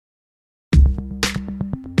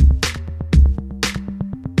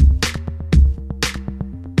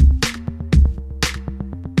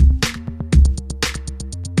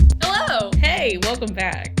welcome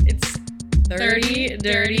back. It's 30,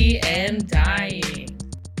 Dirty, and Dying.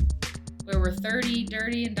 Where we're 30,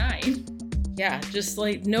 dirty, and dying. Yeah, just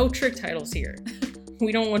like no trick titles here.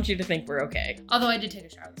 We don't want you to think we're okay. Although I did take a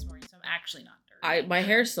shower this morning, so I'm actually not dirty. My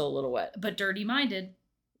hair's still a little wet. But dirty-minded.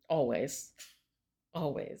 Always.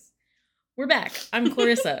 Always. We're back. I'm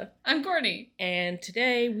Clarissa. I'm Courtney. And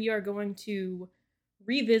today we are going to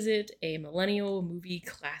revisit a millennial movie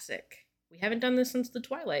classic. We haven't done this since the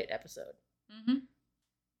Twilight episode. Mm-hmm.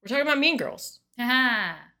 We're talking about Mean Girls.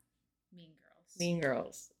 Haha. Mean Girls. Mean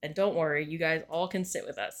Girls. And don't worry, you guys all can sit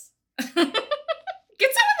with us. Get some of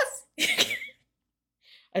us!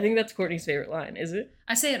 I think that's Courtney's favorite line, is it?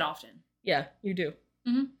 I say it often. Yeah, you do.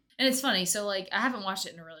 Mm-hmm. And it's funny, so I haven't watched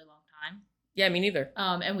it in a really long time. Yeah, me neither.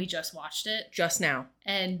 And we just watched it. Just now.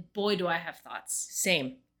 And boy, do I have thoughts.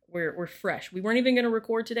 Same. We're fresh. We weren't even going to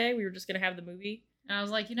record today. We were just going to have the movie. And I was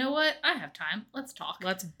like, you know what? I have time. Let's talk.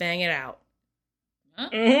 Let's bang it out. Not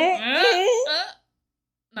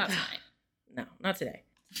tonight. No, not today.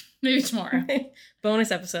 Maybe tomorrow.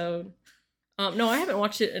 Bonus episode. No, I haven't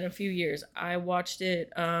watched it in a few years. I watched it.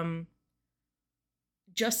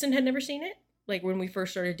 Justin had never seen it, like when we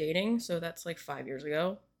first started dating. So that's like 5 years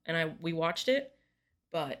ago. And we watched it.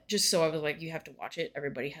 But just so I was like, you have to watch it.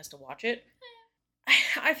 Everybody has to watch it.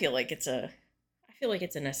 I feel like it's a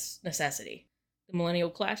necessity. The millennial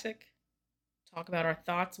classic. Talk about our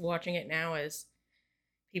thoughts watching it now as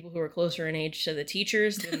people who are closer in age to the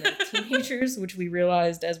teachers than the teenagers, which we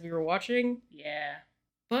realized as we were watching. Yeah.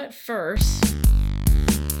 But first,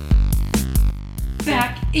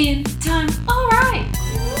 back in time. All right.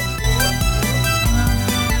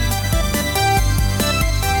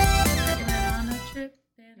 On a trip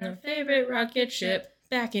in our favorite rocket ship,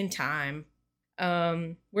 back in time.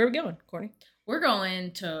 Where are we going, Courtney? We're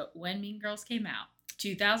going to when Mean Girls came out,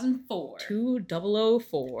 2004.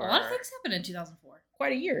 2004. A lot of things happened in 2004.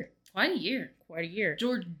 Quite a year. Quite a year. Quite a year.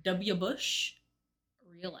 George W. Bush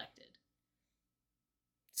reelected.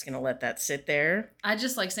 Just gonna let that sit there. I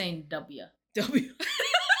just like saying W. W.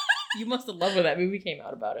 You must have loved when that movie came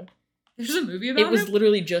out about him. There's a movie about him? It was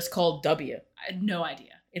literally just called W. I had no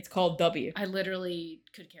idea. It's called W. I literally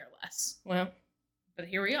could care less. Well, but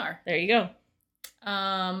here we are. There you go.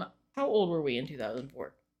 How old were we in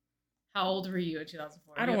 2004? How old were you in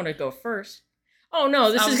 2004? I don't want to go first. Oh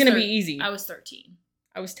no, this is going to be easy. I was 13.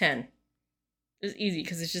 I was 10. It's easy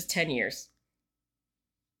because it's just 10 years.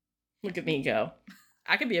 Look at me go.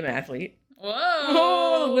 I could be an athlete. Whoa.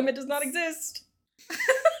 Oh, the limit does not exist.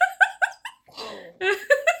 Whoa.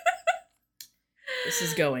 This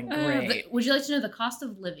is going great. Would you like to know the cost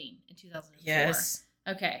of living in 2004? Yes.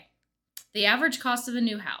 Okay. The average cost of a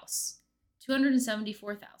new house,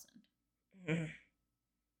 $274,000. Mm. Yep.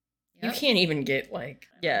 You can't even get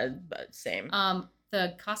but same.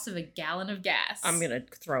 The cost of a gallon of gas. I'm gonna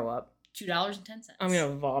throw up. $2.10. I'm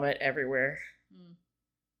gonna vomit everywhere. Mm.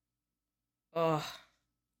 Oh.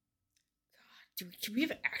 God, can we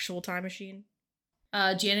have an actual time machine?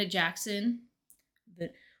 Janet Jackson.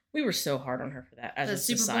 We were so hard on her for that as a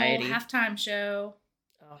Super society. Bowl halftime show.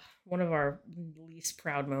 One of our least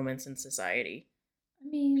proud moments in society. I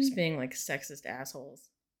mean, just being like sexist assholes.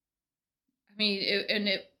 I mean,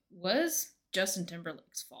 it was Justin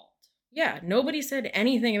Timberlake's fault. Yeah, nobody said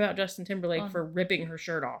anything about Justin Timberlake for ripping her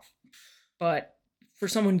shirt off. But for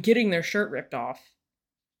someone getting their shirt ripped off,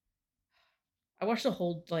 I watched the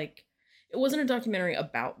whole, it wasn't a documentary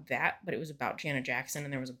about that, but it was about Janet Jackson,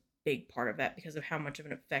 and there was a big part of that because of how much of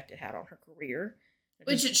an effect it had on her career.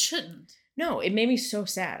 Which it shouldn't. No, it made me so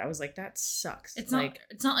sad. I was like, that sucks. It's not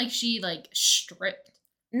like she stripped.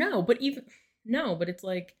 No, but it's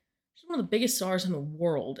like she's one of the biggest stars in the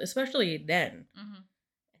world, especially then. Mm-hmm.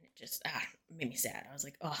 And it just made me sad. I was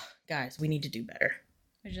like, oh, guys, we need to do better.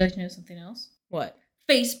 Would you like to know something else? What?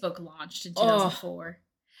 Facebook launched in 2004. Oh.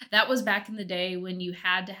 That was back in the day when you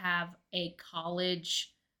had to have a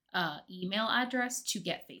college email address to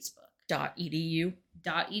get Facebook. .edu.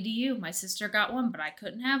 .edu. My sister got one, but I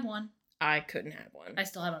couldn't have one. I couldn't have one. I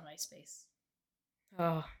still have my MySpace.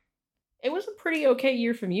 Oh. It was a pretty okay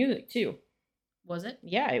year for music, too. Was it?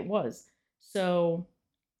 Yeah, it was. So,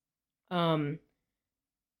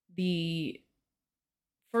 the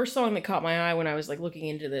first song that caught my eye when I was, looking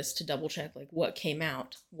into this to double check, what came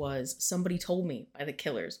out was Somebody Told Me by The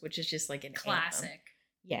Killers, which is just, an classic. Anthem.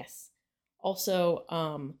 Yes. Also,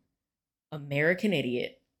 American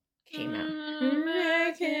Idiot came out.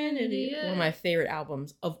 American Idiot. One of my favorite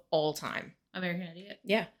albums of all time. American Idiot?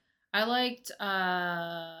 Yeah. I liked,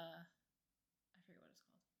 I forget what it's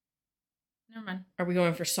called. Never mind. Are we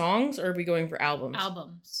going for songs or are we going for albums?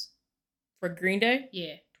 Albums. For Green Day?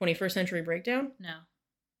 Yeah. 21st Century Breakdown? No.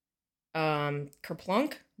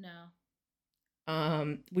 Kerplunk?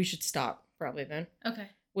 No. We should stop probably then. Okay.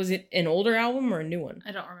 Was it an older album or a new one?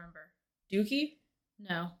 I don't remember. Dookie?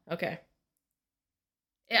 No. Okay.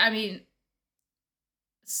 I mean,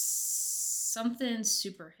 something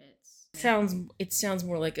super hits. It sounds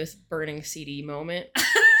more like a burning CD moment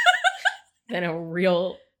than a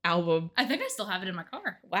real album. I think I still have it in my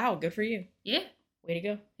car. Wow, good for you. Yeah. Way to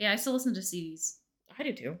go. Yeah, I still listen to CDs. I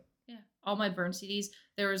do too. Yeah. All my burn CDs.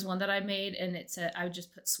 There was one that I made and it said I would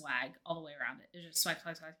just put swag all the way around it. It was just swag.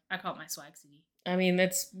 I call it my swag CD. I mean,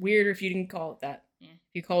 that's weird if you didn't call it that. Yeah.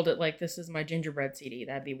 If you called it like, this is my gingerbread CD,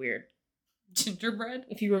 that'd be weird. Gingerbread?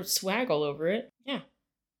 If you wrote swag all over it. Yeah.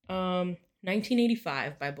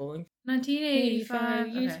 1985 by Bowling. 1985.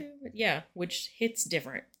 YouTube. Okay. Yeah, which hits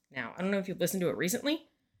different now. I don't know if you've listened to it recently.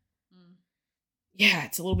 Yeah,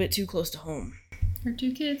 it's a little bit too close to home. Her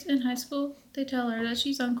 2 kids in high school, they tell her that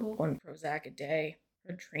she's uncool. 1 Prozac a day.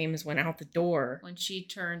 Her dreams went out the door. When she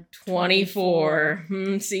turned 24.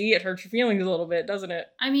 See, it hurts your feelings a little bit, doesn't it?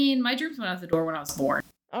 I mean, my dreams went out the door when I was born.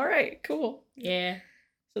 All right, cool. Yeah.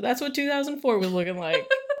 So that's what 2004 was looking like.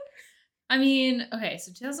 I mean, okay,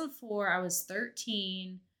 so 2004, I was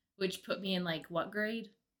 13, which put me in like what grade?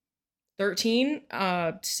 13,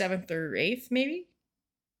 7th or 8th, maybe?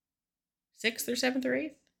 6th or 7th or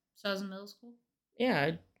 8th? So I was in middle school?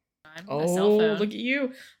 Yeah. My cell phone. Look at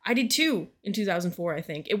you. I did too in 2004, I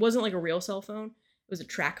think. It wasn't like a real cell phone. It was a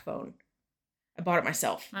track phone. I bought it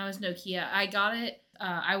myself. Mine was Nokia. I got it.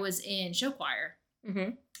 I was in show choir.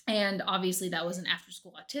 Mm-hmm. And obviously that was an after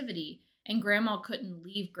school activity. And grandma couldn't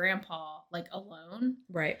leave grandpa like alone.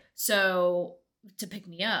 Right. So to pick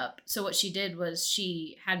me up. So what she did was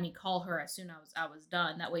she had me call her as soon as I was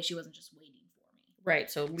done. That way she wasn't just waiting for me. Right.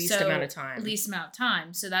 So least amount of time. Least amount of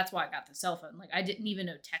time. So that's why I got the cell phone. Like I didn't even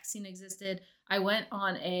know texting existed. I went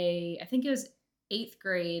on I think it was 8th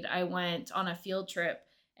grade. I went on a field trip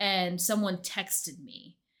and someone texted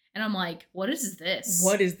me. And I'm like, what is this?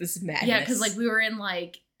 What is this madness? Yeah, because like we were in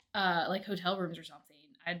like hotel rooms or something.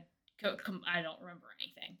 I don't remember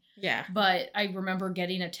anything. Yeah. But I remember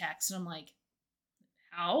getting a text and I'm like,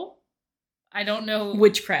 how? I don't know.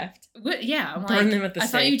 Witchcraft. Yeah. I'm Burn like, them at the I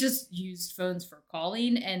stake. thought you just used phones for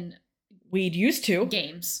calling and we'd used to.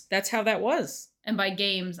 Games. That's how that was. And by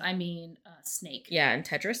games, I mean Snake. Yeah, and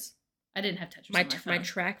Tetris. I didn't have Tetris my on my phone. My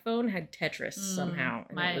track phone had Tetris somehow,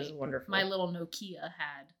 and it was wonderful. My little Nokia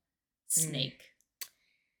had Snake.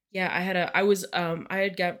 Yeah, I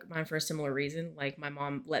had got mine for a similar reason. Like, my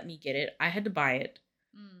mom let me get it. I had to buy it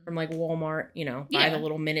from, like, Walmart, buy the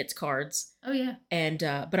little minutes cards. Oh, yeah. And,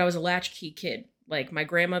 but I was a latchkey kid. Like, my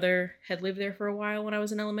grandmother had lived there for a while when I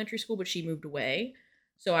was in elementary school, but she moved away.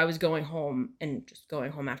 So I was going home and just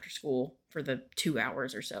going home after school for the 2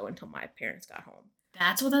 hours or so until my parents got home.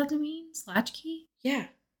 That's what that means? Latchkey? Yeah.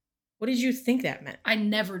 What did you think that meant? I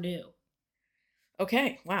never knew.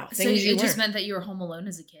 Okay, wow. So it just meant that you were home alone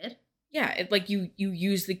as a kid? Yeah, you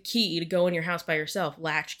use the key to go in your house by yourself.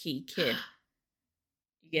 Latchkey kid.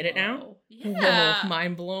 You get it now? Yeah. Whoa,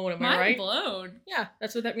 mind blown, am I right? Mind blown. Yeah,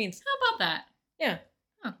 that's what that means. How about that? Yeah.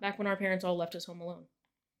 Huh. Back when our parents all left us home alone.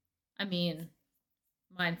 I mean,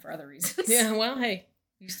 mine for other reasons. Yeah, well, hey,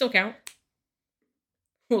 you still count.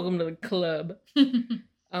 Welcome to the club.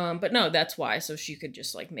 But no, that's why. So she could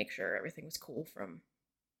just like make sure everything was cool from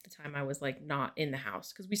the time I was like not in the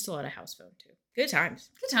house, because we still had a house phone too. Good times.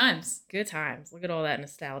 Good times. Good times. Look at all that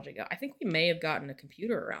nostalgia. I think we may have gotten a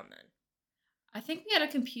computer around then. I think we had a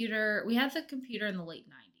computer. We had the computer in the late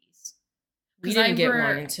 90s. We didn't get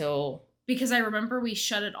one until... Because I remember we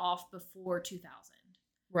shut it off before 2000.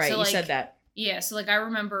 Right, so, you said that. Yeah, so like I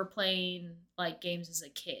remember playing like games as a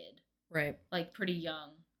kid. Right. Like pretty young.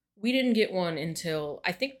 We didn't get one until,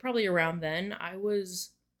 I think probably around then. I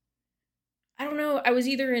don't know, I was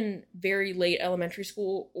either in very late elementary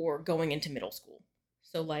school or going into middle school.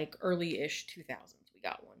 So like early-ish 2000s we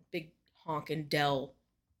got one. Big honkin' Dell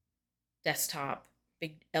desktop.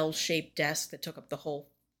 Big L-shaped desk that took up the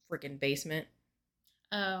whole freaking basement.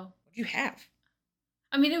 Oh. What'd you have?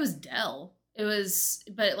 I mean, it was Dell. It was,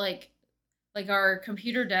 but like our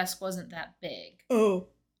computer desk wasn't that big. Oh.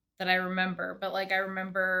 That I remember. But like I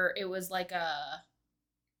remember it was like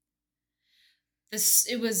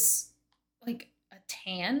it was like a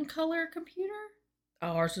tan color computer.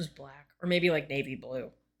 Oh, ours was black. Or maybe like navy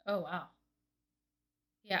blue. Oh, wow.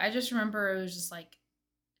 Yeah, I just remember it was just like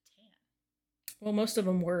tan. Well, most of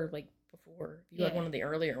them were like before. You had one of the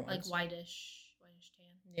earlier ones. Like whitish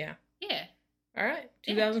tan. Yeah. Yeah. All right.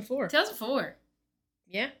 2004. 2004.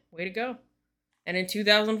 Yeah. Way to go. And in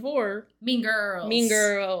 2004. Mean Girls. Mean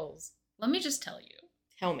Girls. Let me just tell you.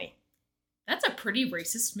 Tell me. That's a pretty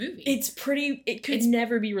racist movie. It could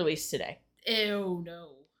never be released today. Ew, no.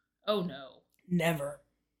 Oh, no. Never.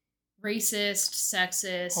 Racist,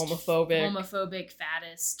 sexist, homophobic,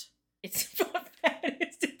 fattest. It's not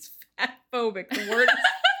fattest, it's fatphobic. The word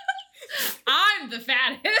I'm the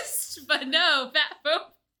fattest, but no,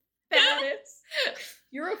 fattest.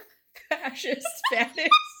 You're a fascist fattest.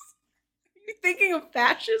 Are you thinking of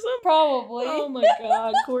fascism? Probably. Oh my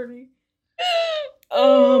god, Courtney.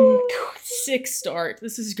 6 start.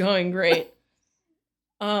 This is going great.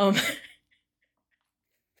 Fatphobic.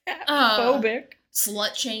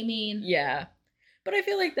 Slut shaming. Yeah. But I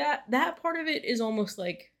feel like that part of it is almost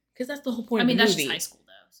like, because that's the whole point of the movie. That's just high school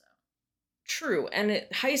though, so. True. And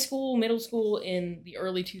high school, middle school in the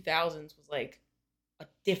early 2000s was like a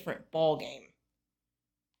different ball game.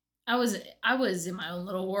 I was in my own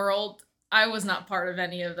little world. I was not part of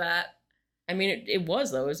any of that. I mean, it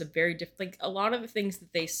was, though. It was a very different, like, a lot of the things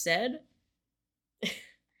that they said,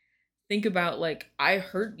 think about, like,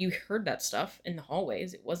 you heard that stuff in the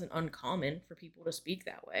hallways. It wasn't uncommon for people to speak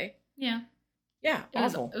that way. Yeah. Yeah,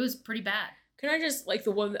 awful. It was pretty bad. Can I just, like,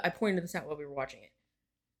 the one that I pointed this out while we were watching it.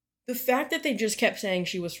 The fact that they just kept saying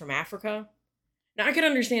she was from Africa. Now, I can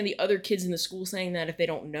understand the other kids in the school saying that if they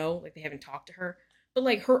don't know, like, they haven't talked to her. But,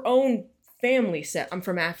 like, her own family said, I'm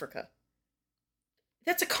from Africa.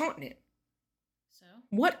 That's a continent. So?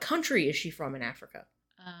 What country is she from in Africa?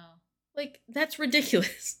 Oh. Like, that's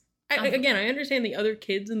ridiculous. Again, I understand the other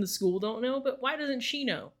kids in the school don't know, but why doesn't she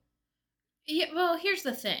know? Yeah, well, here's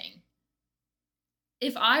the thing.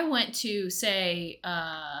 If I went to, say,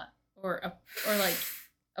 or like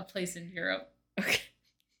a place in Europe. Okay.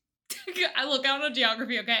 I look out on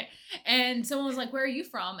geography, okay? And someone was like, where are you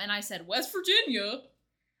from? And I said, West Virginia.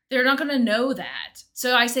 They're not going to know that.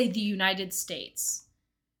 So I say the United States.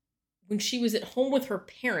 When she was at home with her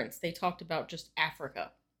parents, they talked about just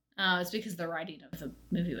Africa. It's because the writing of the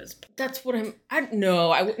movie was poor. That's what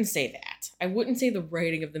no, I wouldn't say that. I wouldn't say the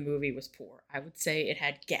writing of the movie was poor. I would say it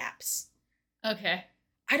had gaps. Okay.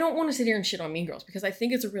 I don't want to sit here and shit on Mean Girls because I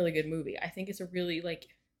think it's a really good movie. I think it's a really, like,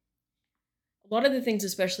 a lot of the things,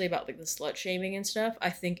 especially about, like, the slut shaming and stuff,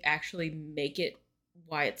 I think actually make it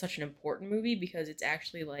why it's such an important movie, because it's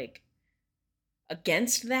actually, like,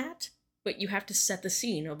 against that, but you have to set the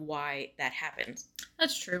scene of why that happens.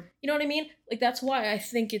 That's true. You know what I mean? Like, that's why I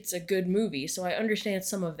think it's a good movie, so I understand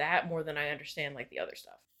some of that more than I understand, like, the other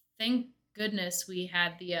stuff. Thank goodness we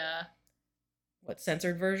had the, What,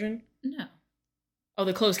 censored version? No. Oh,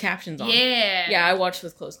 the closed captions on. Yeah. Yeah, I watched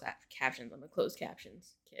with closed captions. I'm a closed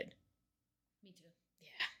captions kid. Me too. Yeah.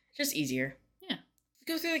 Just easier. Yeah. Let's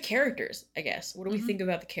go through the characters, I guess. What do we think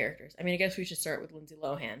about the characters? I mean, I guess we should start with Lindsay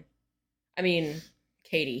Lohan. I mean,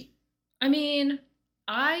 Katie. I mean,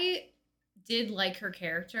 I did like her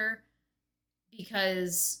character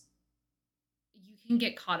because you can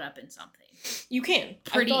get caught up in something. You can.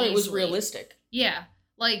 Pretty I thought it was easily. realistic. Yeah.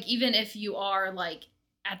 Like, even if you are, like,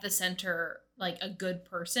 at the center, like, a good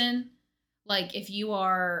person, like, if you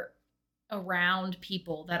are around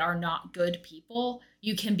people that are not good people,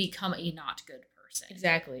 you can become a not good person.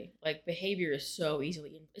 Exactly. Like, behavior is so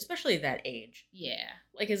easily, especially at that age. Yeah.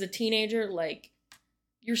 Like, as a teenager, like,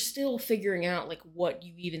 you're still figuring out, like, what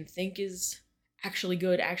you even think is actually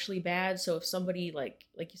good, actually bad. So if somebody, like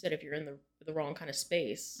you said, if you're in the wrong kind of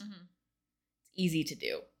space, it's easy to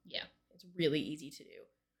do. Yeah. It's really easy to do.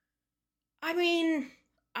 I mean,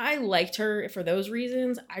 I liked her for those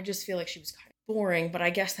reasons. I just feel like she was kind of boring, but I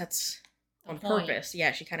guess that's on purpose.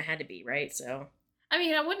 Yeah, she kind of had to be, right? So, I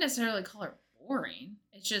mean, I wouldn't necessarily call her boring.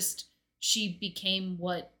 It's just she became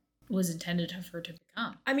what was intended of her to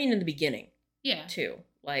become. I mean, in the beginning. Yeah. Too.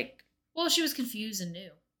 Like, well, she was confused and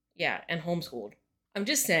new. Yeah, and homeschooled. I'm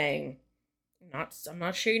just saying, I'm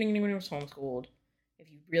not shading anyone who's homeschooled.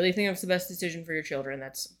 If you really think it's the best decision for your children,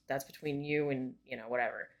 that's between you and, you know,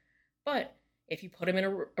 whatever. But if you put them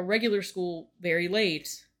in a regular school very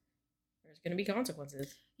late, there's going to be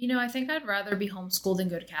consequences. You know, I think I'd rather be homeschooled than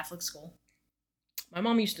go to Catholic school. My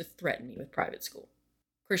mom used to threaten me with private school.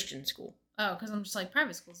 Christian school. Oh, because I'm just like,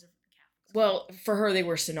 private school's different than Catholic school. Well, for her, they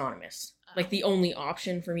were synonymous. Oh. Like, the only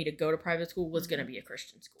option for me to go to private school was going to be a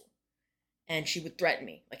Christian school. And she would threaten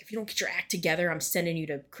me. Like, if you don't get your act together, I'm sending you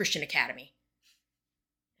to Christian Academy.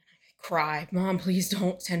 And I cry, Mom, please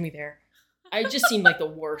don't send me there. I just seemed like the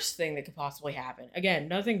worst thing that could possibly happen. Again,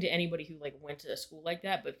 nothing to anybody who, like, went to a school like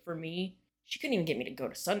that, but for me, she couldn't even get me to go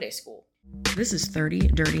to Sunday school. This is 30,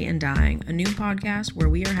 Dirty, and Dying, a new podcast where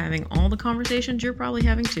we are having all the conversations you're probably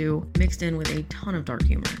having too, mixed in with a ton of dark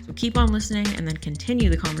humor. So keep on listening and then continue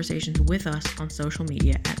the conversations with us on social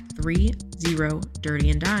media at 30, Dirty,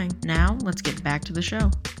 and Dying. Now, let's get back to the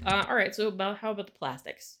show. All right, so how about the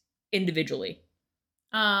plastics? individually?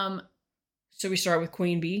 So we start with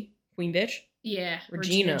Queen Bee, Queen Bitch. Yeah,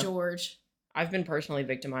 Regina George. I've been personally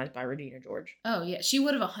victimized by Regina George. Oh, yeah. She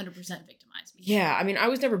would have 100% victimized me. Yeah, I mean, I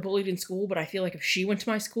was never bullied in school, but I feel like if she went to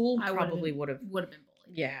my school, I probably would have been bullied.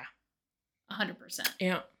 Yeah. 100%.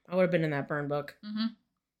 Yeah, I would have been in that burn book. Mm-hmm.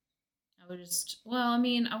 I would just, I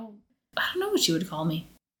don't know what you would call me.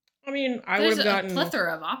 I mean, I would have gotten a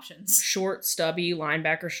plethora of options. Short, stubby,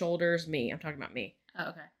 linebacker shoulders. Me. I'm talking about me. Oh,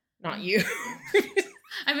 okay. Not you.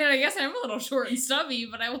 I mean, I guess I'm a little short and stubby,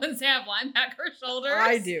 but I wouldn't say I have linebacker shoulders.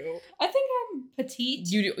 I do. I think I'm petite.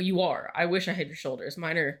 You are. I wish I had your shoulders.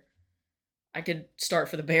 Mine are. I could start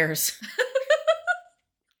for the Bears.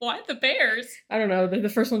 Why the Bears? I don't know. They're the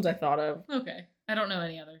first ones I thought of. Okay. I don't know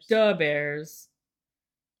any others. The Bears.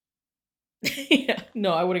 Yeah.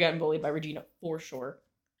 No, I would have gotten bullied by Regina for sure.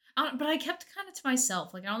 But I kept kind of to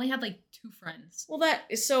myself. Like, I only had, like, 2 friends. Well, that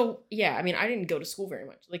is so... Yeah, I mean, I didn't go to school very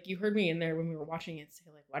much. Like, you heard me in there when we were watching it say,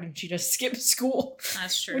 like, why didn't she just skip school?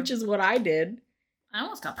 That's true. Which is what I did. I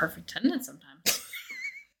almost got perfect attendance sometimes.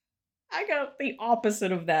 I got the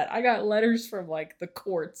opposite of that. I got letters from, like, the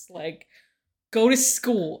courts, like, go to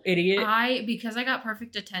school, idiot. Because I got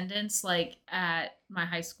perfect attendance, like, at my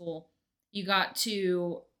high school, you got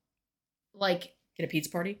to, like... Get a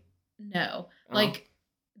pizza party? No. Oh. Like...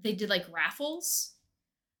 They did like raffles.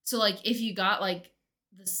 So like if you got like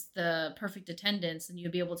the perfect attendance, then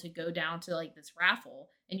you'd be able to go down to like this raffle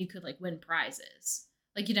and you could like win prizes.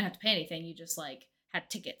 Like you didn't have to pay anything. You just like had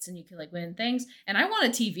tickets and you could like win things. And I won a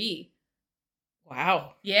TV.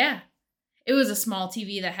 Wow. Yeah. It was a small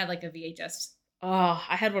TV that had like a VHS. Oh,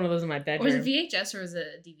 I had one of those in my bedroom. Was it VHS or was it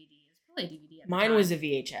a DVD? It was probably a DVD. Mine was a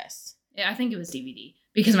VHS. Yeah, I think it was DVD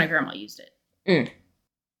because my grandma used it. Mm.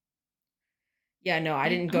 Yeah, no, I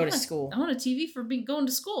didn't go to school. I want a TV for going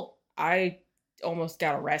to school. I almost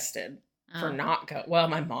got arrested for not going. Well,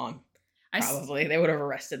 my mom, probably. They would have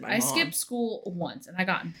arrested my mom. I skipped school once, and I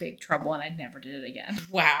got in big trouble, and I never did it again.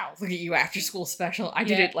 Wow, look at you, after school special. I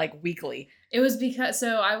did it, like, weekly. It was because,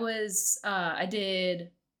 I did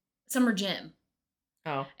summer gym.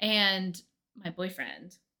 Oh. And my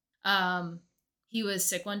boyfriend, he was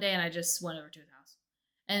sick one day, and I just went over to his house.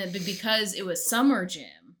 And because it was summer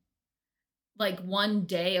gym, like one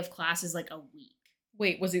day of class is like a week.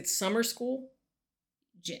 Wait, was it summer school?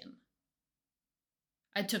 Gym.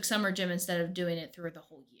 I took summer gym instead of doing it through the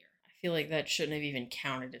whole year. I feel like that shouldn't have even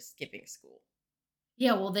counted as skipping school.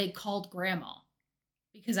 Yeah, well, they called grandma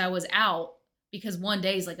because I was out because one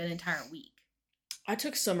day is like an entire week. I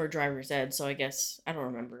took summer driver's ed, so I guess I don't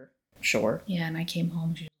remember. Sure. Yeah, and I came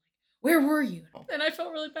home. She was like, "Where were you?" And I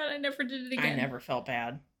felt really bad. I never did it again. I never felt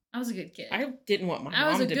bad. I was a good kid. I didn't want my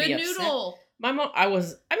mom to be upset. I was a good noodle. My mom, I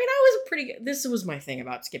was a pretty good, this was my thing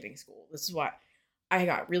about skipping school. This is why I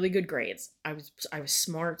got really good grades. I was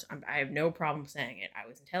smart. I have no problem saying it. I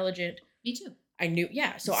was intelligent. Me too. I knew,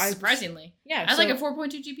 yeah. So surprisingly. I had like a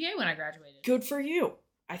 4.2 GPA when I graduated. Good for you.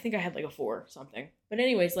 I think I had like a 4 something. But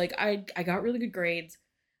anyways, like I got really good grades.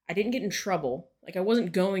 I didn't get in trouble. Like I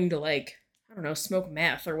wasn't going to like, I don't know, smoke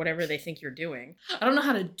meth or whatever they think you're doing. I don't know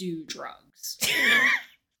how to do drugs.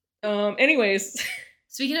 Anyways.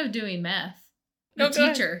 Speaking of doing meth. No,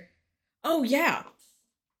 teacher. Oh, yeah.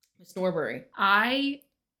 Miss Norbury. I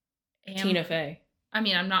am... Tina Fey. I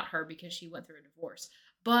mean, I'm not her because she went through a divorce.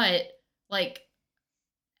 But, like,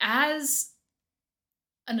 as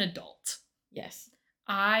an adult. Yes.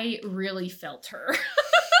 I really felt her.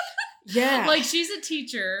 Yeah. Like, she's a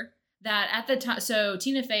teacher that at the time... So,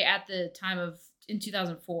 Tina Fey at the time of... In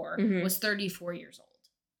 2004 was 34 years old.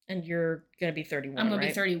 And you're going to be 31, I'm going to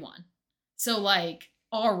be 31. So, like,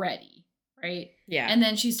 already... Right? Yeah. And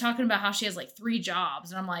then she's talking about how she has like 3 jobs.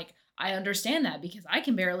 And I'm like, I understand that because I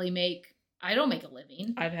can barely I don't make a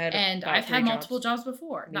living. I've had multiple jobs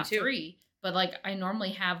before. Me not too. 3, but like I normally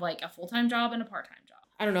have like a full-time job and a part-time job.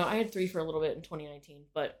 I don't know. I had 3 for a little bit in 2019,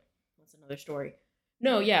 but that's another story.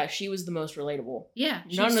 No, yeah, she was the most relatable. Yeah.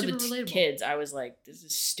 None of the kids, I was like, this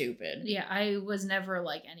is stupid. Yeah, I was never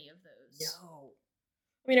like any of those. No.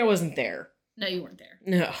 I mean, I wasn't there. No, you weren't there.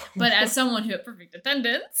 No. But as someone who had perfect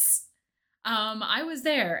attendance... I was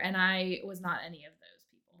there, and I was not any of those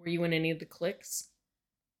people. Were you in any of the cliques?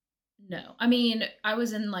 No. I mean, I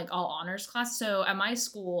was in, like, all honors class, so at my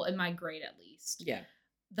school, in my grade at least, yeah,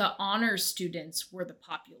 the honors students were the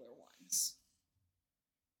popular ones.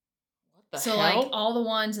 What the hell? So, like, all the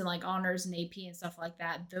ones in, like, honors and AP and stuff like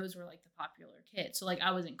that, those were, like, the popular kids. So, like,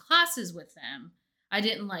 I was in classes with them. I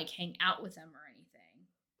didn't, like, hang out with them or anything.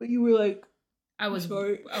 But you were, like... I was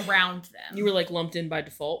around them. You were, like, lumped in by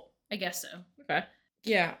default? I guess so. Okay.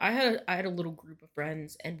 Yeah, I had a little group of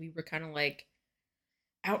friends, and we were kind of like,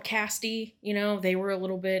 outcasty, you know, they were a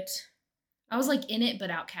little bit. I was like in it, but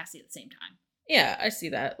outcasty at the same time. Yeah, I see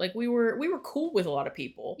that. Like we were cool with a lot of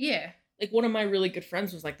people. Yeah. Like one of my really good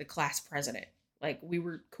friends was like the class president. Like we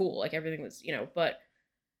were cool. Like everything was, you know, but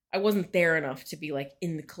I wasn't there enough to be like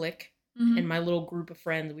in the clique. Mm-hmm. And my little group of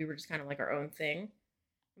friends, we were just kind of like our own thing.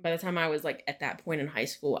 By the time I was like at that point in high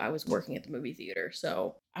school, I was working at the movie theater.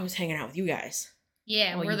 So I was hanging out with you guys.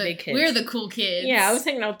 Yeah, we're the cool kids. Yeah, I was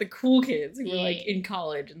hanging out with the cool kids who were like in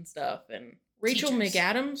college and stuff. And Rachel Teachers.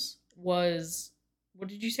 McAdams was, what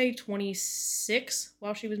did you say, 26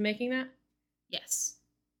 while she was making that? Yes.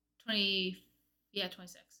 26.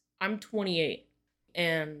 I'm 28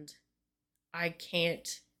 and I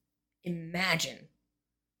can't imagine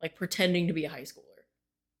like pretending to be a high schooler.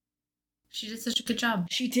 She did such a good job.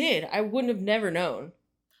 She did. I wouldn't have never known.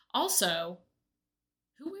 Also,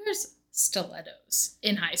 who wears stilettos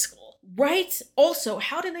in high school? Right? Also,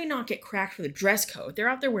 how did they not get cracked for the dress code? They're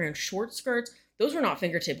out there wearing short skirts. Those were not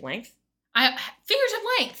fingertip length. Fingertip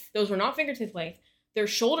length. Those were not fingertip length. Their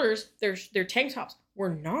shoulders, their tank tops were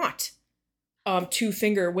not 2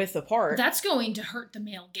 finger width apart. That's going to hurt the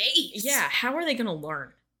male gaze. Yeah, how are they going to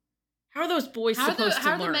learn? How are those boys supposed to learn?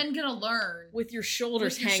 How are the men going to learn? With your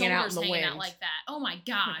shoulders hanging out in the wind. Out like that. Oh my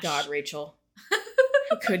gosh. Oh my God, Rachel.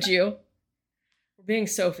 How could you? We're being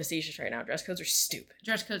so facetious right now. Dress codes are stupid.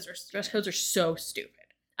 Dress codes are so stupid.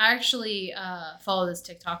 I actually follow this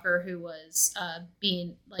TikToker who was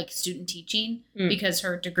being like student teaching because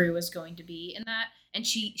her degree was going to be in that. And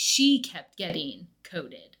she kept getting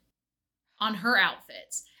coded on her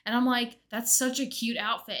outfits. And I'm like, that's such a cute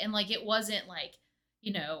outfit. And like, it wasn't like,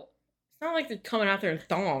 you know. It's not like they're coming out there in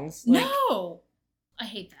thongs. Like, no. I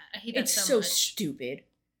hate that. I hate that so much. It's so stupid.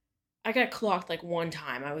 I got clocked like one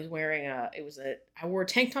time. I was wearing I wore a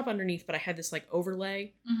tank top underneath, but I had this like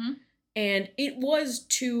overlay. Mm-hmm. And it was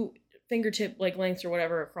 2 fingertip like lengths or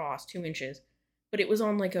whatever across, 2 inches. But it was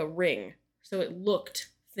on like a ring. So it looked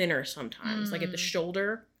thinner sometimes, like at the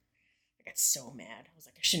shoulder. I got so mad. I was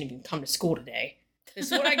like, I shouldn't even come to school today.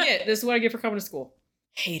 This is what I get. This is what I get for coming to school.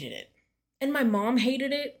 Hated it. And my mom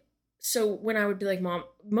hated it. So when I would be like, Mom,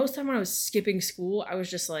 most of the time when I was skipping school, I was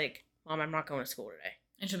just like, Mom, I'm not going to school today.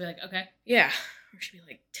 And she'll be like, okay. Yeah. Or she'd be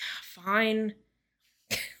like, fine.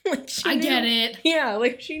 Like I get it. Yeah,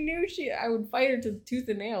 like she knew I would fight her to tooth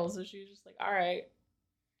and nail, so she was just like, all right.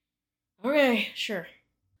 Okay, sure.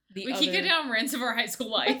 We keep it down rants of our high school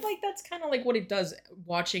life. But like that's kind of like what it does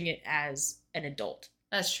watching it as an adult.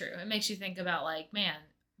 That's true. It makes you think about like, man,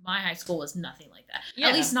 my high school was nothing like that. Yeah.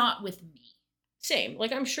 At least not with me. Same.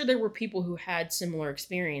 Like I'm sure there were people who had similar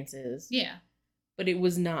experiences. Yeah. But it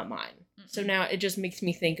was not mine. Mm-mm. So now it just makes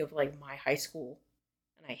me think of like my high school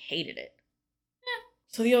and I hated it. Yeah.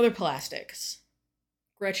 So the other plastics.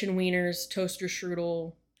 Gretchen Wieners, Toaster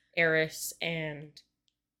Strudel, Eris, and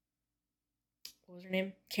what was her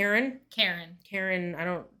name? Karen,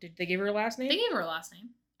 did they give her a last name? They gave her a last name.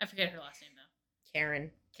 I forget her last name though.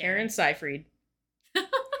 Karen Seyfried.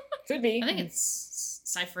 Could be. I think it's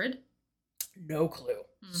Seyfried. No clue.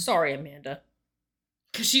 Sorry, Amanda.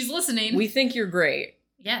 Because she's listening. We think you're great.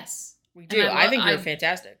 Yes. We do. I think you're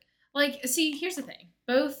fantastic. Like, see, here's the thing.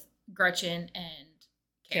 Both Gretchen and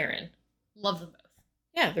Karen. Love them both.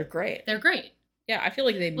 Yeah, they're great. They're great. Yeah, I feel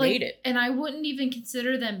like they made it. And I wouldn't even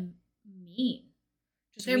consider them mean.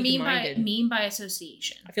 Just they're mean by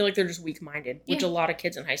association. I feel like they're just weak-minded, which a lot of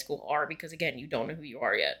kids in high school are because, again, you don't know who you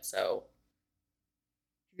are yet. So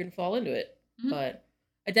you're going to fall into it. Mm-hmm. But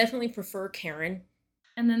I definitely prefer Karen.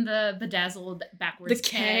 And then the bedazzled backwards the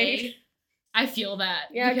K. I feel that.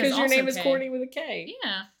 Yeah, because your name is Courtney with a K.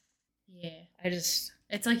 Yeah. Yeah. It's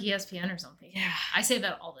like ESPN or something. Yeah. I say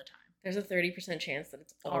that all the time. There's a 30% chance that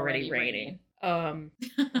it's already raining. Oh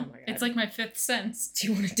my God. It's like my 5th sense. Do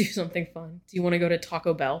you want to do something fun? Do you want to go to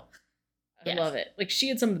Taco Bell? Yes. I love it. Like, she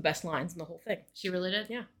had some of the best lines in the whole thing. She really did?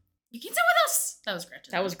 Yeah. You can sit with us!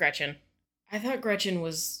 That was Gretchen. I thought Gretchen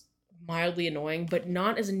was mildly annoying, but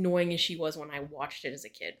not as annoying as she was when I watched it as a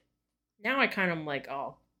kid. Now I kind of am like,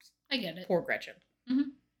 oh, I get it. Poor Gretchen. Mm-hmm.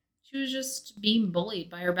 She was just being bullied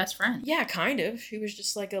by her best friend. Yeah, kind of. She was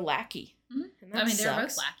just like a lackey. Mm-hmm. I mean, they were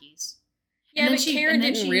both lackeys. Yeah, but Karen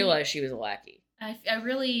didn't realize she was a lackey. I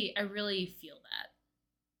really feel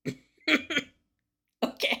that.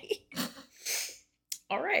 Okay.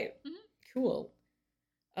 All right. Mm-hmm. Cool.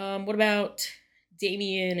 What about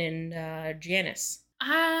Damien and Janice?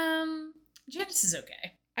 Janice is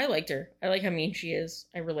okay. I liked her. I like how mean she is.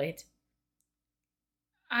 I relate.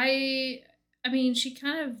 I mean, she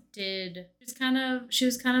was kind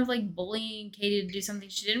of like bullying Katie to do something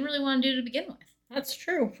she didn't really want to do to begin with. That's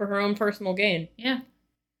true, for her own personal gain. Yeah.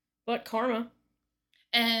 But karma.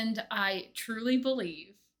 And I truly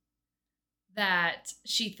believe that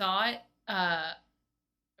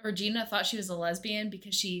Regina thought she was a lesbian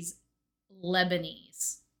because she's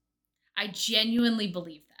Lebanese. I genuinely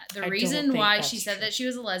believe that. The reason why she said that she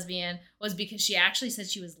was a lesbian was because she actually said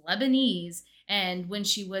she was Lebanese. And when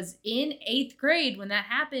she was in 8th grade, when that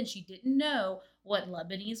happened, she didn't know what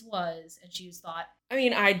Lebanese was. And she thought... I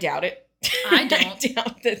mean, I doubt it. I don't. I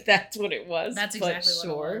doubt that that's what it was. That's exactly what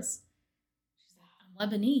it was. She's like, I'm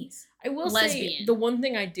Lebanese. I will say, the one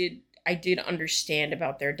thing I did understand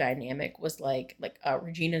about their dynamic was like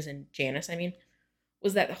Regina's and Janice,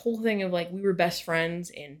 was that the whole thing of like we were best friends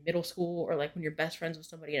in middle school, or like when you're best friends with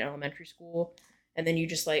somebody in elementary school and then you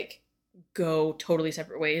just like go totally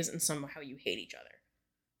separate ways and somehow you hate each other.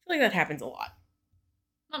 I feel like that happens a lot.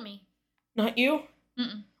 Not me. Not you?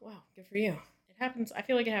 Mm-mm. Wow, good for you. It happens. I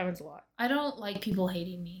feel like it happens a lot. I don't like people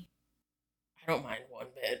hating me. I don't mind one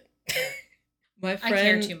bit. My friend I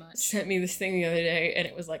care too much. Sent me this thing the other day, and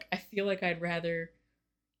it was like, I feel like I'd rather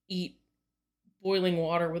eat boiling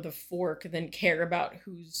water with a fork than care about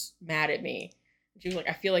who's mad at me. And she was like,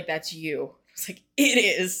 I feel like that's you. I was like, it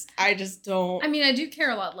is. I just don't. I mean, I do care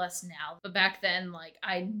a lot less now, but back then, like,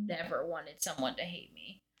 I never wanted someone to hate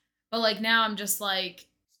me. But like now, I'm just like,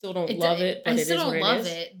 still don't love it. But I still don't love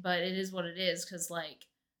it, but it is what it is. Because like,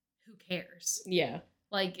 who cares? Yeah.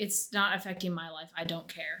 Like, it's not affecting my life. I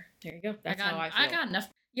don't care. There you go. That's how I feel. I got enough.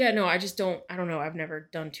 Yeah, no, I just don't. I don't know. I've never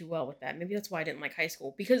done too well with that. Maybe that's why I didn't like high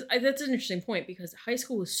school. Because that's an interesting point. Because high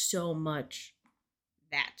school is so much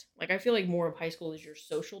that. Like, I feel like more of high school is your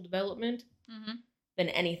social development than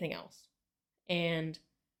anything else. And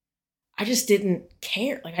I just didn't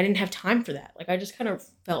care. Like, I didn't have time for that. Like, I just kind of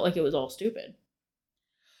felt like it was all stupid.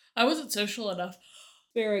 I wasn't social enough.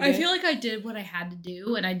 I feel like I did what I had to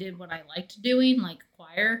do, and I did what I liked doing, like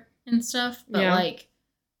choir and stuff. But like,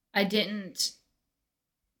 I didn't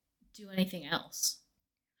do anything else.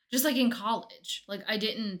 Just like in college, like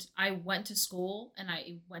I went to school and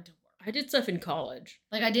I went to work. I did stuff in college.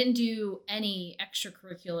 Like, I didn't do any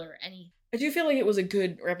extracurricular, I do feel like it was a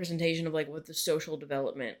good representation of like what the social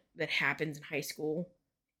development that happens in high school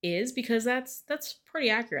is, because that's pretty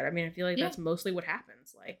accurate. I mean, I feel like that's mostly what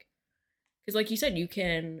happens. Like, because like you said, you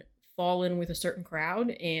can fall in with a certain crowd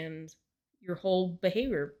and your whole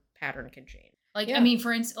behavior pattern can change. Like, I mean,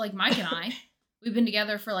 for instance, like Mike and I, we've been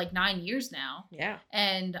together for like 9 years now. Yeah.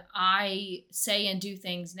 And I say and do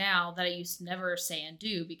things now that I used to never say and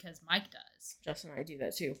do because Mike does. Justin and I do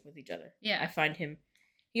that too with each other. Yeah. I find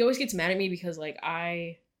he always gets mad at me because like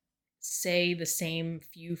I say the same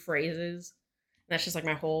few phrases. And that's just like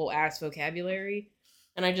my whole ass vocabulary.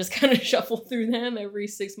 And I just kind of shuffle through them every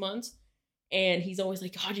 6 months. And he's always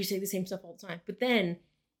like, God, you say the same stuff all the time. But then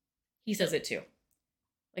he says it too.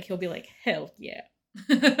 Like, he'll be like, hell yeah.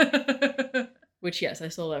 Which, yes, I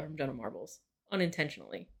stole that from Jenna Marbles.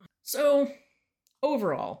 Unintentionally. So,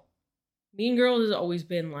 overall, Mean Girls has always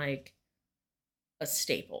been, like, a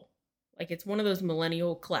staple. Like, it's one of those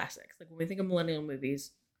millennial classics. Like, when we think of millennial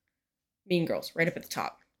movies, Mean Girls, right up at the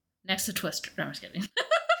top. Next to Twister. No, I'm just kidding.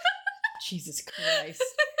 Jesus Christ.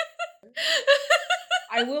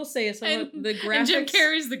 I will say some of the graphics. And Jim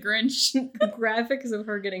Carrey's the Grinch. The graphics of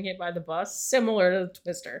her getting hit by the bus, similar to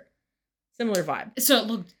Twister. Similar vibe. So it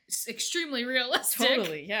looked extremely realistic.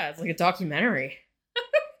 Totally, yeah. It's like a documentary.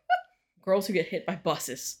 Girls who get hit by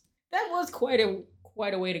buses. That was quite a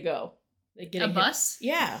way to go. A bus?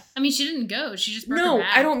 Yeah. I mean, she didn't go. She just broke her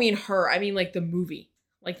back. I don't mean her. I mean, like, the movie.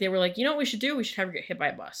 Like, they were like, you know what we should do? We should have her get hit by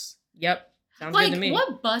a bus. Yep. Sounds good to me. Like,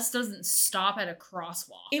 what bus doesn't stop at a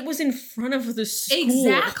crosswalk? It was in front of the school.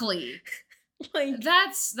 Exactly. Like,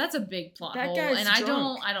 that's a big plot hole, and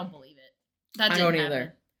drunk. I don't believe it. That didn't happen.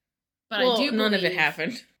 Either. But I do believe none of it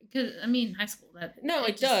happened. Because I mean, high school.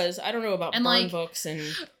 It does. I don't know about burn like, books and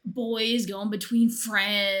boys going between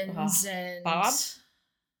friends and Bob.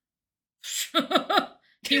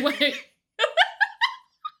 He went.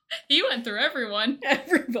 He went through everyone.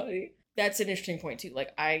 Everybody. That's an interesting point too.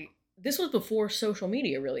 Like this was before social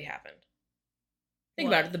media really happened. Think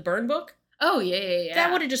about it. The burn book. Oh, yeah.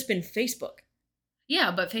 That would have just been Facebook.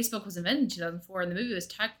 Yeah, but Facebook was invented in 2004, and the movie was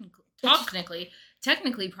technically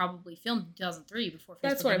probably filmed in 2003 before Facebook.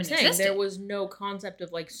 That's what I'm saying. Existed. There was no concept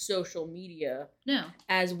of like social media. No.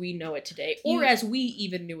 As we know it today, or as we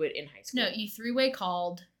even knew it in high school. No, you three-way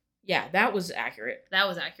called. Yeah, that was accurate. That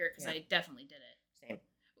was accurate because I definitely did it. Same.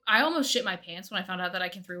 I almost shit my pants when I found out that I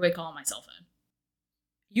can three-way call on my cell phone.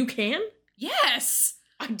 You can? Yes.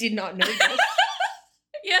 I did not know this.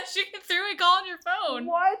 Yes, you can three-way call on your phone.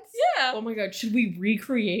 What? Yeah. Oh my god, should we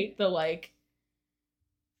recreate the like...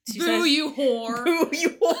 Boo, you whore. Boo,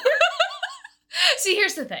 you whore. See,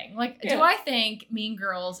 here's the thing. Like, do I think Mean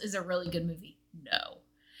Girls is a really good movie? No.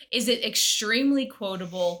 Is it extremely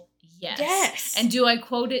quotable? Yes. Yes. And do I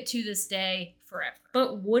quote it to this day? Forever.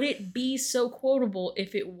 But would it be so quotable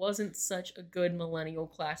if it wasn't such a good millennial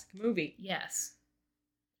classic movie? Yes.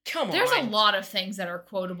 Come on. There's a lot of things that are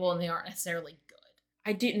quotable and they aren't necessarily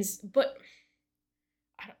good. But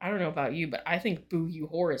I don't know about you, but I think Boo You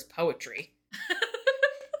Whore is poetry.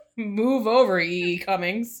 Move over, E.E.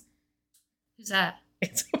 Cummings. Who's that?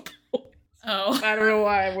 It's a poet. Oh. I don't know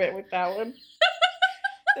why I went with that one.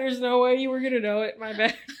 There's no way you were going to know it, my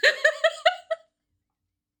bad.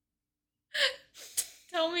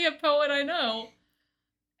 Tell me a poet I know.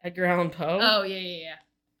 Edgar Allan Poe? Oh, yeah.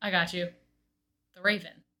 I got you. The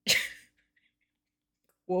Raven.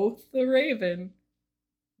 Quoth the Raven.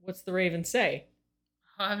 What's the Raven say?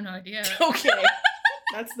 Oh, I have no idea. Okay.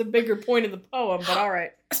 That's the bigger point of the poem, but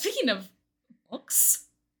alright. Speaking of books,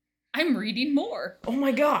 I'm reading more. Oh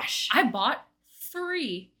my gosh. I bought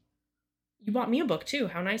 3. You bought me a book too.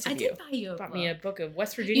 How nice of you. I did buy you a book. Bought me a book of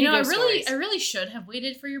West Virginia ghost stories. I really should have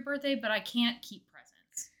waited for your birthday, but I can't keep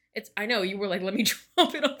presents. I know, you were like, let me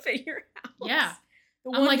drop it off at your house. Yeah.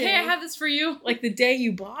 I'm like, hey, I have this for you. Like the day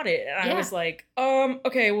you bought it. And I was like,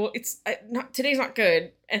 okay, well, today's not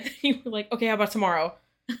good. And then you were like, okay, how about tomorrow?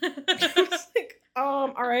 I was like,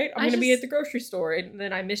 all right, I'm going to be at the grocery store. And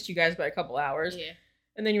then I missed you guys by a couple hours. Yeah.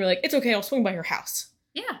 And then you were like, it's okay, I'll swing by your house.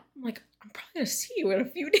 Yeah. I'm like, I'm probably going to see you in a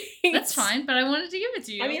few days. That's fine, but I wanted to give it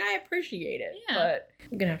to you. I mean, I appreciate it. Yeah. But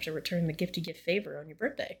I'm going to have to return the gift to gift favor on your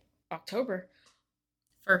birthday. October.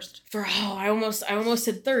 1st. I almost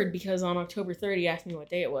said 3rd because on October 3rd he asked me what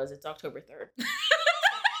day it was. It's October 3rd.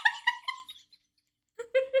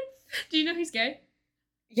 Do you know he's gay?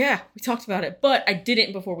 Yeah, we talked about it, but I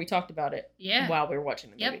didn't before we talked about it. Yeah. While we were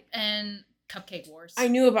watching the movie. Yep, and Cupcake Wars. I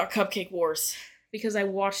knew about Cupcake Wars because I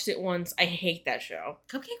watched it once. I hate that show.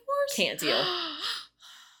 Cupcake Wars? Can't deal.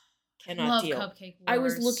 Cannot Love deal. Cupcake Wars. I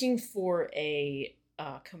was looking for a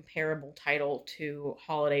comparable title to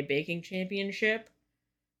Holiday Baking Championship,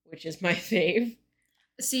 which is my fave.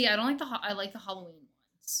 See, I like the Halloween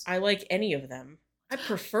ones. I like any of them. I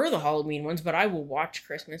prefer the Halloween ones, but I will watch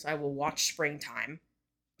Christmas. I will watch Springtime.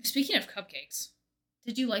 Speaking of cupcakes,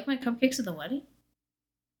 did you like my cupcakes at the wedding?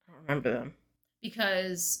 I don't remember them.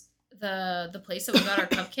 Because the place that we got our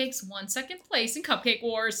cupcakes won 2nd place in Cupcake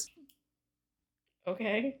Wars.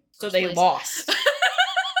 Okay. So they lost.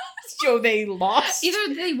 So they lost?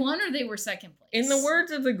 Either they won or they were 2nd place. In the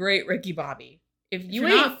words of the great Ricky Bobby, if you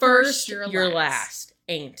ain't first, you're last.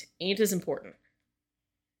 Ain't as important.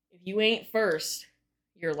 If you ain't first,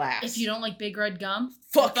 you're last. If you don't like Big Red Gum,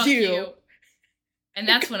 fuck you. And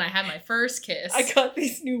that's when I had my first kiss. I got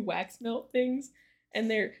these new wax melt things, and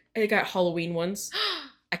I got Halloween ones.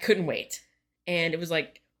 I couldn't wait. And it was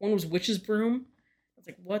like, one was witch's broom. I was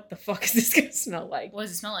like, what the fuck is this gonna smell like? What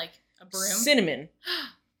does it smell like? A broom? Cinnamon.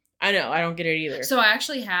 I know, I don't get it either. So I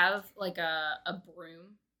actually have like a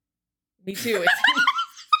broom. Me too.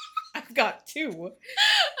 I've got 2.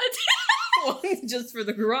 One's just for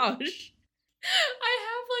the garage. I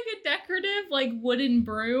have like a decorative like wooden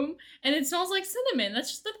broom and it smells like cinnamon.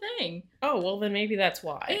 That's just the thing. Oh, well then maybe that's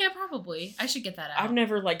why. Yeah, probably. I should get that out. I've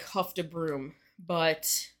never like huffed a broom,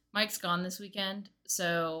 but Mike's gone this weekend,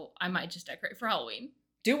 so I might just decorate for Halloween.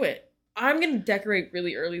 Do it. I'm going to decorate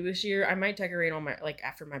really early this year. I might decorate on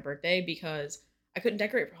after my birthday because I couldn't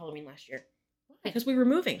decorate for Halloween last year. Why? Because we were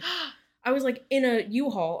moving. I was like in a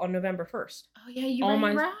U-Haul on November 1st. Oh yeah, you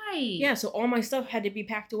were right. Yeah, so all my stuff had to be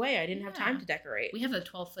packed away. I didn't have time to decorate. We have a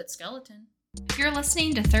 12-foot skeleton. You're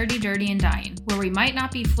listening to 30 Dirty and Dying, where we might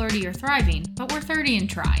not be flirty or thriving, but we're 30 and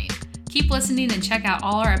trying. Keep listening and check out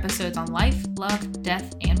all our episodes on life, love,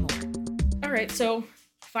 death, and more. All right, so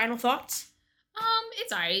final thoughts?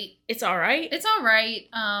 It's alright. It's alright? It's alright.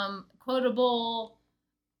 Quotable,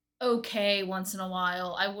 okay once in a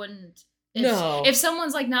while. I wouldn't... If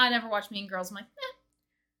someone's like, nah, I never watched Mean Girls, I'm like, eh.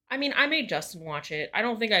 I mean, I made Justin watch it. I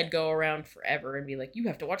don't think I'd go around forever and be like, you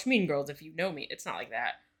have to watch Mean Girls if you know me. It's not like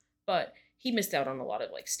that. But he missed out on a lot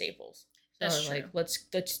of like staples. So That's I was true. like,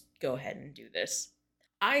 let's go ahead and do this.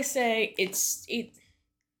 I say it's the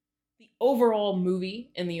overall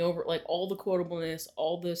movie and all the quotableness,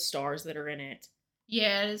 all the stars that are in it.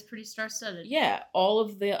 Yeah, it is pretty star-studded. Yeah, all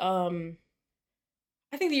of the I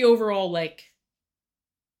think the overall like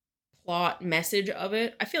plot message of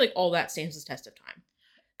it, I feel like all that stands the test of time.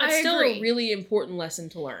 It's still a really important lesson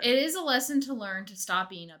to learn. It is a lesson to learn to stop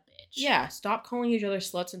being a bitch. Yeah, stop calling each other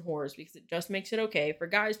sluts and whores because it just makes it okay for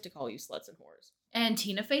guys to call you sluts and whores. And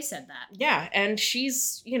Tina Fey said that. Yeah, and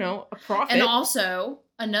she's, a prophet. And also,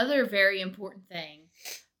 another very important thing,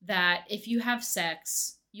 that if you have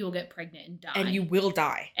sex, you will get pregnant and die. And you will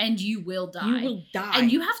die. And you will die. You will die.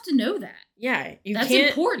 And you have to know that. Yeah. That's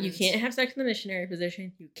important. You can't have sex in the missionary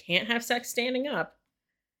position. You can't have sex standing up.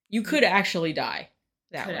 You could actually die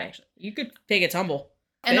that way. You could take a tumble.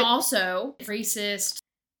 And also, racist.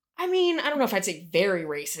 I mean, I don't know if I'd say very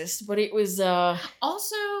racist, but it was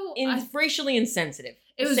also racially insensitive.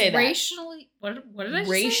 It was racially. What did I say?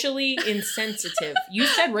 Racially insensitive. You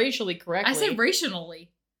said racially correctly. I said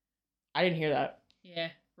rationally. I didn't hear that. Yeah,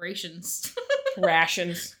 rations.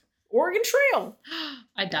 Rations. Oregon Trail.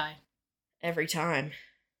 I die every time.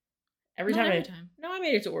 Every time. No, I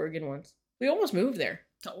made it to Oregon once. We almost moved there.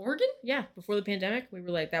 To Oregon? Yeah, before the pandemic, we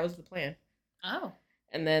were like, that was the plan. Oh.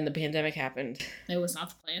 And then the pandemic happened. It was not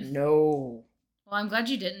the plan. No. Well, I'm glad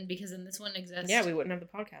you didn't, because then this wouldn't exist. Yeah, we wouldn't have the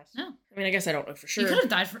podcast. No. I mean, I guess I don't know for sure. You could have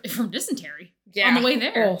died from dysentery. Yeah. On the way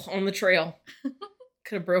there. Oh, on the trail.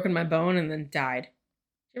 Could have broken my bone and then died.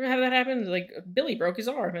 You ever have that happen? Like, Billy broke his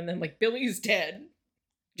arm and then, like, Billy's dead.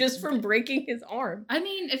 Just from breaking his arm. I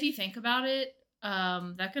mean, if you think about it,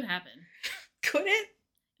 that could happen. Could it?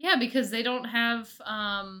 Yeah, because they don't have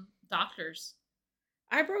doctors.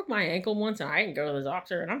 I broke my ankle once and I can go to the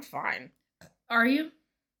doctor and I'm fine. Are you?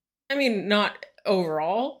 I mean, not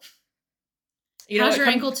overall. How's your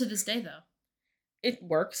ankle to this day, though? It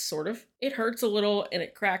works, sort of. It hurts a little and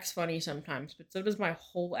it cracks funny sometimes, but so does my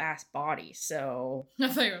whole ass body, so...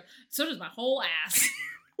 So does my whole ass.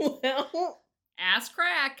 Well... Ass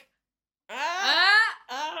crack. I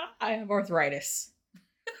have arthritis.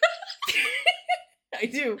 I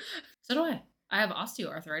do. So do I. I have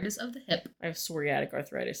osteoarthritis of the hip. I have psoriatic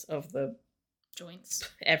arthritis of the... joints.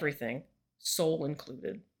 Everything. Soul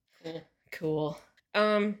included. Cool.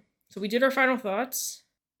 So we did our final thoughts.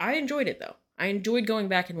 I enjoyed it, though. I enjoyed going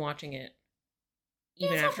back and watching it.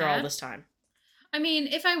 Even after all this time. I mean,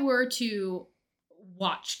 if I were to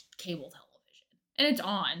watch cable television, and it's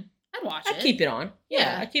on... I'd watch it. I'd keep it on.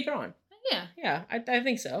 Yeah, I'd keep it on. Yeah. Yeah, I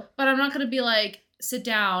think so. But I'm not going to be like, sit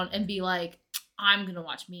down and be like, I'm going to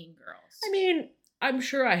watch Mean Girls. I mean, I'm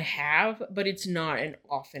sure I have, but it's not an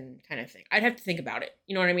often kind of thing. I'd have to think about it.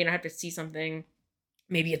 You know what I mean? I have to see something.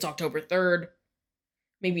 Maybe it's October 3rd.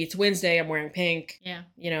 Maybe it's Wednesday. I'm wearing pink. Yeah.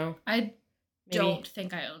 You know? I don't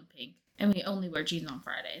think I own pink. And we only wear jeans on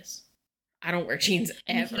Fridays. I don't wear jeans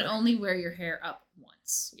and ever. You can only wear your hair up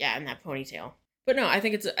once. Yeah, and that ponytail. But no, I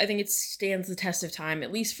think it stands the test of time,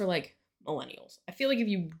 at least for like millennials. I feel like if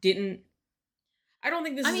you didn't, I don't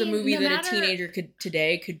think this is a movie that a teenager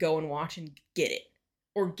could go and watch and get it,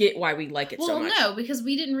 or get why we like it so much. Well, no, because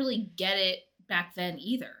we didn't really get it back then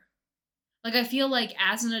either. Like, I feel like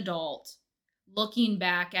as an adult, looking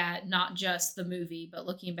back at not just the movie, but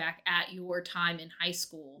looking back at your time in high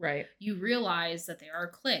school, right? You realize that there are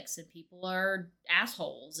cliques and people are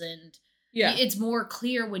assholes, and yeah, it's more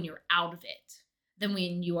clear when you're out of it than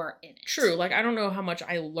when you are in it. True. Like, I don't know how much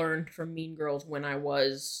I learned from Mean Girls when I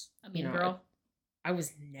was a mean girl. I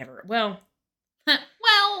was never, well,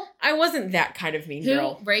 I wasn't that kind of mean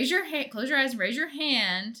girl. Raise your hand, close your eyes and raise your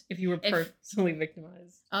hand. If you were personally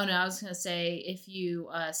victimized. Oh, no, I was going to say if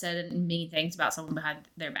you said mean things about someone behind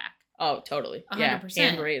their back. Oh, totally. 100%. Yeah,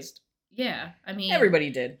 hand raised. Yeah, I mean.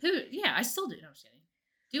 Everybody did. Yeah, I still do. No, I'm just kidding.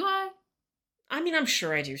 Do I? I mean, I'm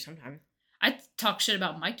sure I do sometimes. I talk shit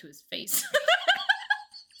about Mike to his face.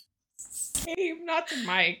 Hey, not to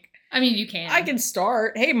Mike. I mean, you can. I can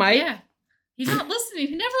start. Hey, Mike. Yeah. He's not listening.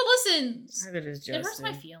 He never listens. Neither does Justin. It hurts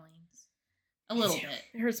my feelings. A little bit.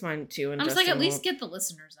 It hurts mine too. And I'm just like, at least get the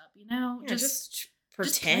listeners up, you know? Yeah, just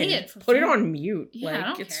pretend. Just put it on mute. Yeah, like, I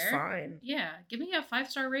don't it's care. fine. Yeah, give me a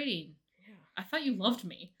 5-star rating. Yeah. I thought you loved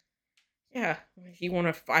me. Yeah. If you want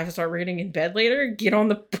a 5-star rating in bed later, get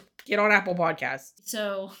on Apple Podcasts.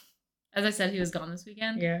 So, as I said, he was gone this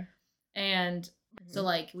weekend. Yeah. And so,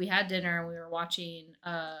 like, we had dinner and we were watching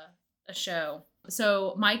a show.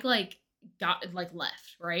 So Mike got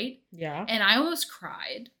left, right? Yeah. And I almost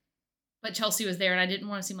cried, but Chelsea was there and I didn't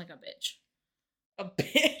want to seem like a bitch. A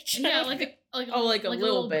bitch? Yeah, like a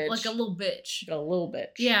little bitch. Like a little bitch. A little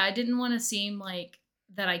bitch. Yeah, I didn't want to seem like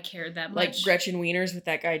that I cared that much. Like Gretchen Wieners with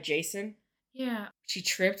that guy Jason. Yeah. She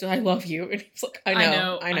tripped. I love you. And he's like, I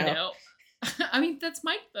know. I mean, that's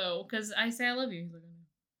Mike though, because I say I love you. He's like, I know.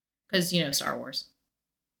 Because, you know, Star Wars.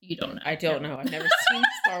 You don't know. I don't know. I've never seen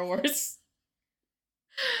Star Wars.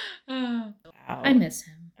 Wow. I miss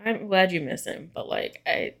him. I'm glad you miss him. But, like,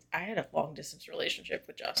 I had a long-distance relationship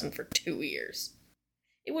with Justin for 2 years.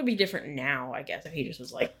 It would be different now, I guess, if he just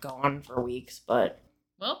was, like, gone for weeks. But...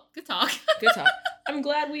 Well, good talk. Good talk. I'm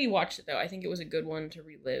glad we watched it, though. I think it was a good one to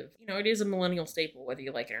relive. You know, it is a millennial staple, whether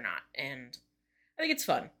you like it or not. And I think it's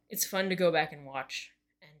fun. It's fun to go back and watch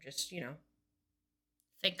and just, you know...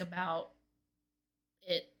 think about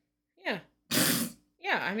it. Yeah.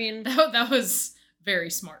 Yeah, I mean... That was very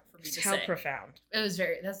smart for me to say. How profound. It was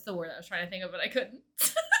very... That's the word I was trying to think of, but I couldn't.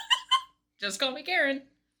 Just call me Karen.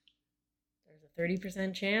 There's a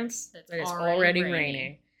 30% chance that it's already already raining.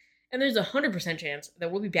 raining. And there's a 100% chance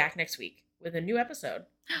that we'll be back next week with a new episode.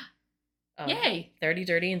 Yay! 30,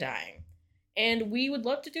 Dirty, and Dying. And we would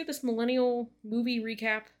love to do this millennial movie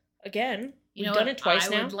recap again. We've done it twice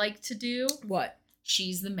now. I would like to do? What?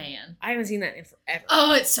 She's the Man. I haven't seen that in forever.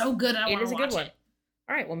 Oh, it's so good. I want to watch it. It is a good one.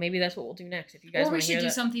 All right, well, maybe that's what we'll do next. If you guys want to hear that. Or we should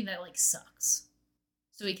do something that, like, sucks.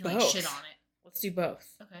 So we can, like, shit on it. Let's do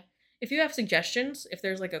both. Okay. If you have suggestions, if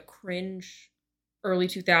there's, like, a cringe early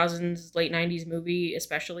 2000s, late 90s movie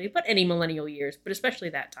especially, but any millennial years, but especially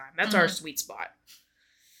that time. That's our sweet spot.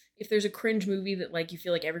 If there's a cringe movie that, like, you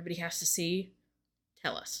feel like everybody has to see,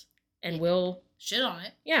 tell us. And we'll... shit on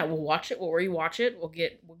it. Yeah, we'll watch it. We'll rewatch it. We'll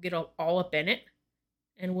get all up in it.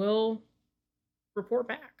 And we'll report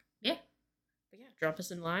back. Yeah. But yeah, drop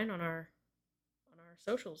us in line on our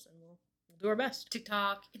socials, and we'll do our best.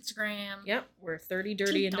 TikTok, Instagram. Yep, we're 30,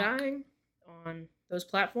 Dirty, and Dying on those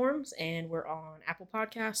platforms, and we're on Apple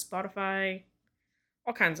Podcasts, Spotify,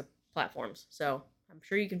 all kinds of platforms. So I'm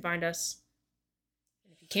sure you can find us.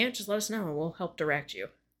 And if you can't, just let us know, and we'll help direct you.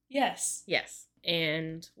 Yes. Yes,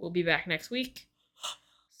 and we'll be back next week.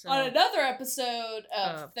 So, on another episode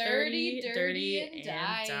of 30, Dirty, and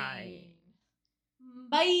Dying.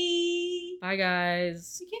 Bye. Bye,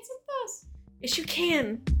 guys. You can't sit with us. Yes, you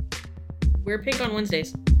can. We're pink on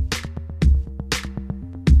Wednesdays.